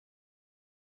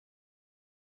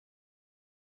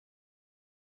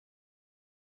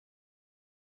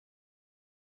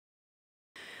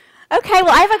Okay,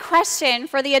 well, I have a question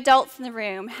for the adults in the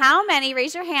room. How many,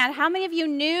 raise your hand, how many of you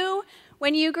knew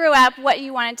when you grew up what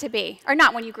you wanted to be? Or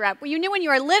not when you grew up, you knew when you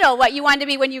were little what you wanted to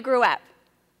be when you grew up?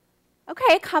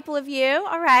 Okay, a couple of you,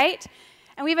 all right.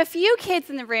 And we have a few kids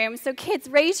in the room, so kids,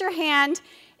 raise your hand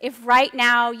if right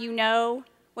now you know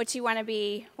what you want to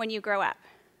be when you grow up.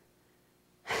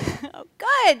 Oh,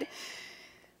 good.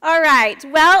 All right,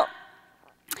 well,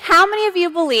 how many of you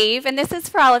believe, and this is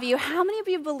for all of you, how many of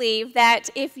you believe that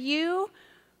if you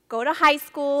go to high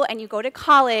school and you go to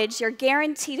college, you're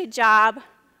guaranteed a job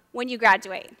when you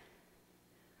graduate?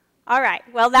 All right,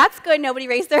 well, that's good. Nobody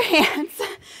raised their hands.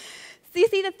 So you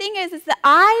see, the thing is that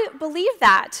I believe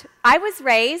that. I was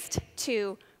raised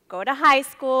to go to high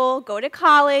school, go to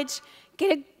college,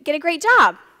 get a great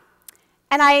job.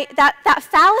 And that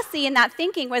fallacy in that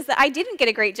thinking was that I didn't get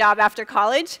a great job after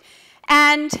college.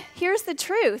 And here's the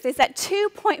truth, is that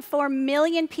 2.4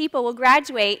 million people will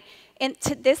graduate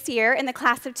this year in the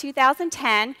class of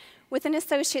 2010 with an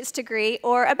associate's degree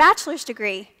or a bachelor's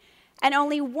degree. And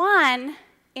only 1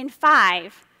 in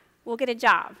 5 will get a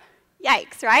job.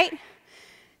 Yikes, right?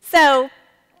 So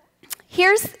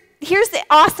here's the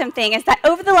awesome thing, is that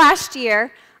over the last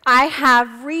year, I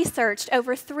have researched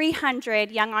over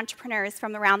 300 young entrepreneurs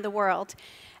from around the world.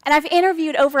 And I've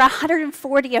interviewed over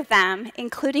 140 of them,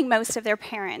 including most of their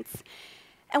parents.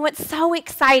 And what's so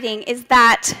exciting is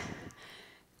that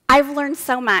I've learned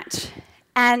so much.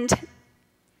 And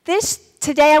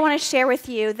today I want to share with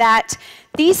you that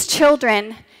these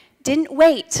children didn't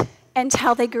wait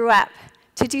until they grew up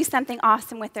to do something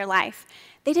awesome with their life.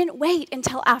 They didn't wait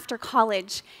until after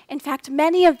college. In fact,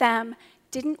 many of them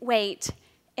didn't wait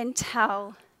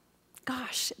until,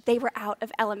 gosh, they were out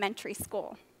of elementary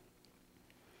school.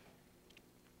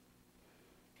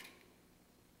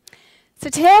 So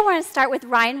today I want to start with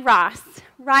Ryan Ross.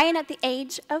 Ryan, at the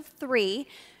age of 3,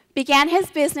 began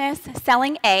his business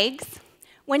selling eggs.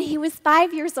 When he was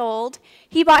 5 years old,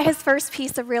 he bought his first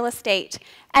piece of real estate.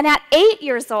 And at 8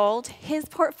 years old, his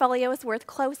portfolio was worth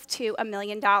close to $1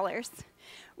 million.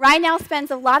 Ryan now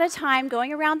spends a lot of time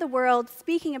going around the world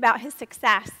speaking about his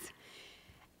success.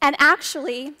 And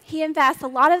actually, he invests a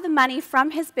lot of the money from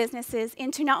his businesses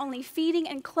into not only feeding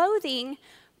and clothing,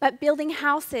 but building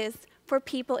houses for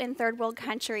people in third world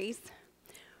countries.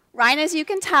 Ryan, as you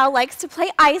can tell, likes to play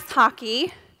ice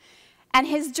hockey, and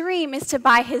his dream is to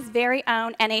buy his very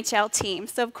own NHL team.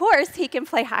 So of course, he can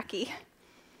play hockey.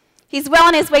 He's well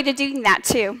on his way to doing that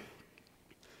too.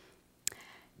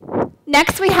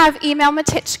 Next we have Emil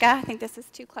Matichka. I think this is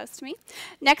too close to me.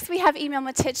 Next we have Emil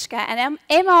Matichka, and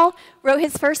Emil wrote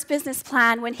his first business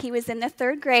plan when he was in the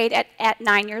 3rd grade at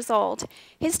 9 years old.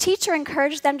 His teacher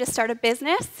encouraged them to start a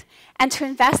business and to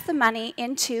invest the money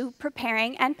into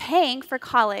preparing and paying for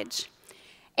college.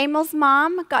 Emil's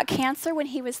mom got cancer when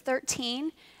he was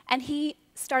 13, and he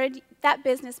started that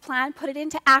business plan, put it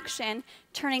into action,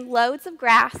 turning loads of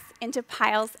grass into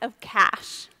piles of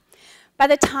cash. By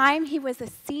the time he was a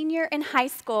senior in high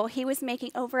school, he was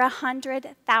making over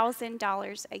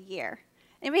 $100,000 a year.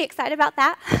 Anybody excited about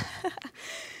that?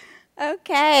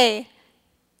 Okay.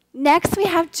 Next, we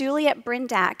have Juliet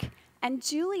Brindak. And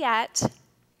Juliet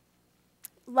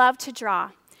loved to draw.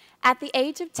 At the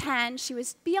age of 10, she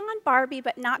was beyond Barbie,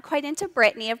 but not quite into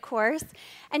Britney, of course,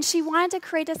 and she wanted to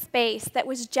create a space that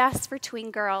was just for tween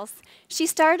girls. She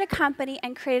started a company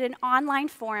and created an online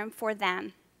forum for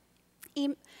them.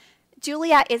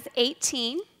 Juliet is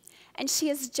 18, and she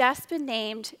has just been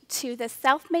named to the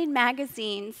Self-Made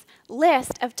Magazine's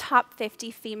list of top 50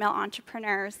 female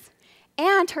entrepreneurs.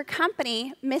 And her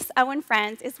company, Miss O and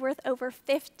Friends, is worth over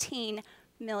 $15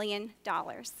 million.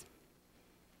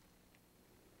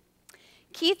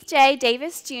 Keith J.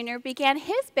 Davis Jr. began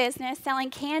his business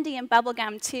selling candy and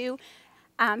bubblegum to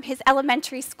his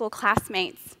elementary school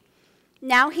classmates.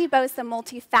 Now he boasts a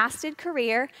multifaceted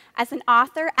career as an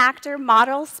author, actor,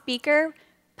 model, speaker,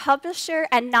 publisher,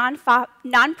 and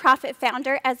nonprofit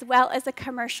founder, as well as a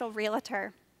commercial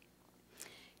realtor.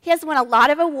 He has won a lot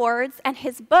of awards, and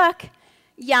his book,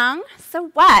 Young, So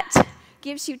What?,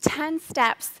 gives you 10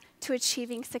 steps to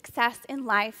achieving success in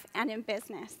life and in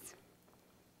business.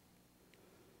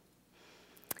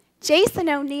 Jason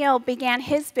O'Neill began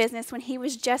his business when he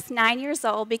was just 9 years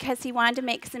old because he wanted to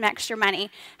make some extra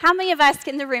money. How many of us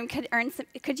in the room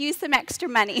could use some extra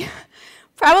money?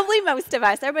 Probably most of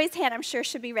us. Everybody's hand, I'm sure,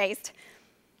 should be raised.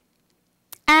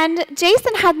 And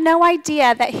Jason had no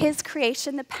idea that his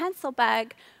creation, the pencil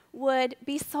bug, would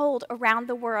be sold around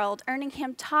the world, earning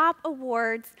him top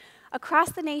awards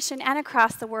across the nation and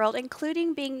across the world,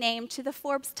 including being named to the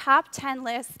Forbes top 10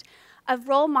 list of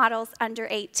role models under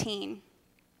 18.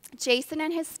 Jason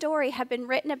and his story have been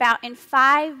written about in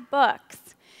 5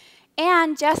 books,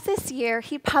 And just this year,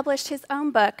 he published his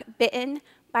own book, Bitten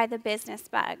by the Business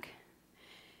Bug.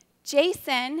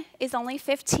 Jason is only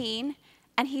 15,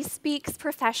 and he speaks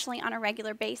professionally on a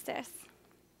regular basis.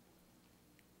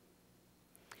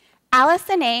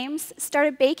 Allison Ames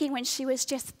started baking when she was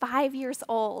just 5 years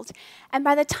old, and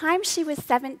by the time she was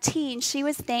 17, she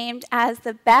was named as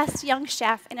the best young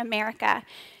chef in America.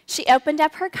 She opened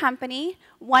up her company,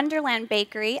 Wonderland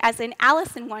Bakery, as in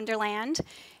Alice in Wonderland,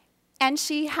 and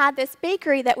she had this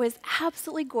bakery that was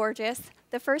absolutely gorgeous.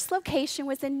 The first location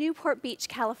was in Newport Beach,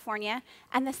 California,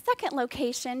 and the second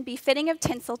location, befitting of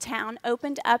Tinseltown,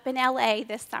 opened up in LA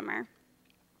this summer.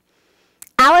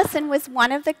 Allison was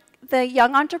one of the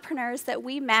young entrepreneurs that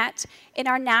we met in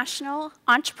our national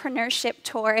entrepreneurship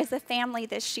tour as a family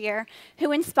this year,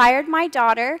 who inspired my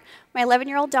daughter, my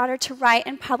 11-year-old daughter, to write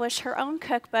and publish her own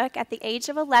cookbook at the age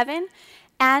of 11,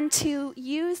 and to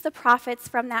use the profits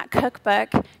from that cookbook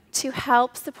to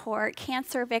help support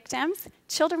cancer victims,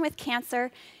 children with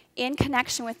cancer, in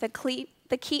connection with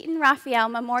the Keaton Raphael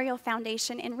Memorial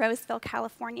Foundation in Roseville,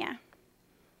 California.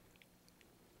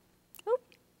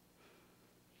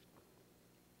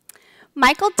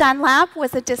 Michael Dunlap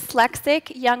was a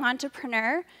dyslexic young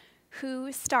entrepreneur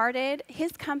who started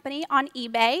his company on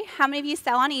eBay. How many of you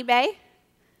sell on eBay?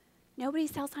 Nobody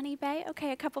sells on eBay?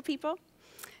 Okay, a couple people.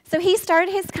 So he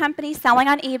started his company selling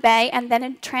on eBay and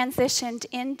then transitioned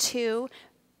into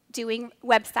doing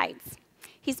websites.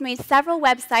 He's made several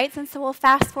websites, and so we'll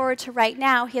fast forward to right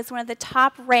now. He has one of the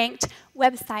top-ranked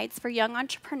websites for young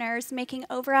entrepreneurs, making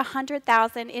over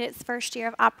 $100,000 in its first year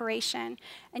of operation.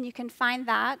 And you can find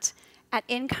that at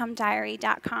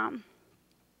incomediary.com.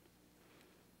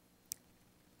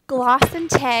 Glosson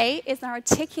Tay is an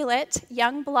articulate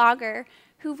young blogger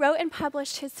who wrote and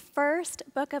published his first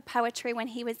book of poetry when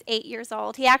he was 8 years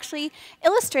old. He actually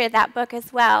illustrated that book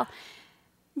as well.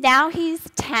 Now he's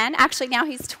 10, actually now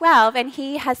he's 12, and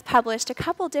he has published a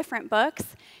couple different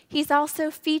books. He's also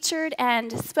featured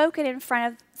and spoken in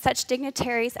front of such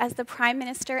dignitaries as the Prime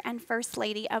Minister and First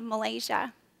Lady of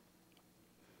Malaysia.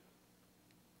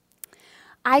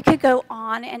 I could go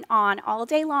on and on all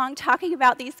day long talking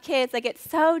about these kids. I get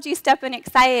so juiced up and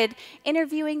excited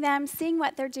interviewing them, seeing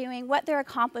what they're doing, what they're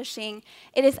accomplishing.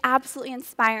 It is absolutely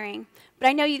inspiring. But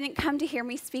I know you didn't come to hear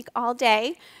me speak all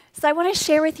day, so I want to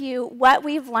share with you what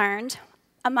we've learned.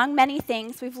 Among many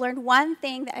things, we've learned one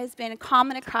thing that has been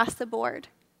common across the board.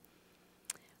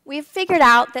 We've figured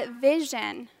out that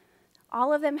vision,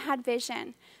 all of them had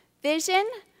vision. Vision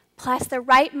plus the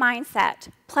right mindset,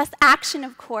 plus action,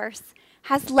 of course,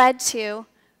 has led to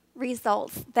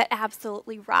results that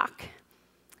absolutely rock.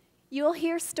 You'll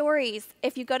hear stories,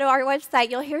 if you go to our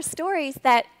website, you'll hear stories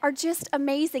that are just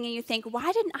amazing, and you think,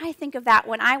 why didn't I think of that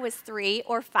when I was 3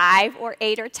 or 5 or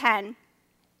 8 or 10?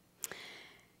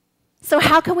 So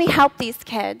how can we help these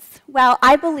kids? Well,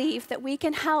 I believe that we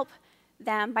can help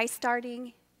them by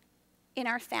starting in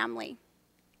our family.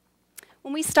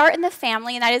 When we start in the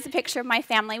family, and that is a picture of my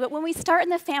family, but when we start in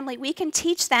the family, we can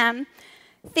teach them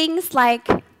things like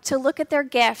to look at their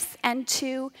gifts and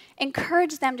to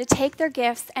encourage them to take their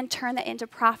gifts and turn that into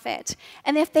profit.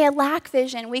 And if they lack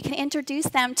vision, we can introduce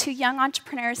them to young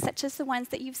entrepreneurs such as the ones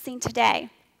that you've seen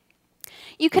today.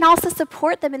 You can also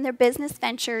support them in their business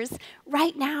ventures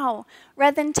right now,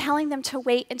 rather than telling them to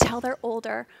wait until they're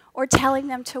older or telling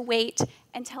them to wait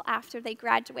until after they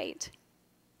graduate.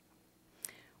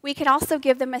 We can also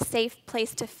give them a safe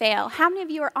place to fail. How many of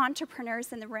you are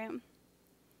entrepreneurs in the room?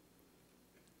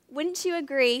 Wouldn't you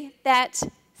agree that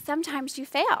sometimes you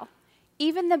fail?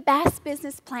 Even the best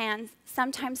business plans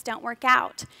sometimes don't work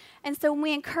out. And so when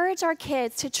we encourage our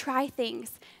kids to try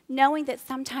things, knowing that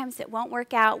sometimes it won't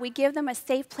work out, we give them a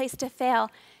safe place to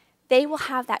fail, they will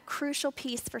have that crucial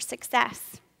piece for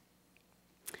success.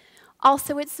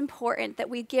 Also, it's important that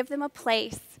we give them a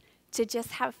place to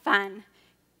just have fun.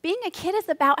 Being a kid is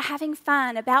about having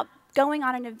fun, about going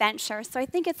on an adventure. So I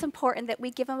think it's important that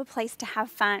we give them a place to have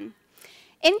fun.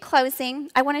 In closing,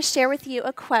 I want to share with you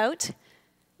a quote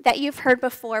that you've heard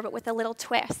before, but with a little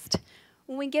twist.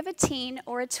 When we give a teen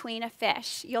or a tween a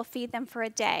fish, you'll feed them for a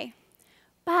day.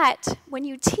 But when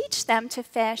you teach them to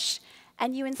fish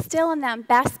and you instill in them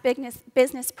best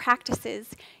business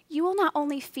practices, you will not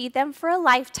only feed them for a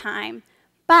lifetime,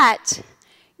 but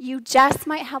you just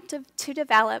might help to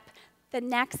develop the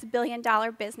next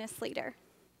billion-dollar business leader.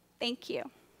 Thank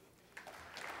you.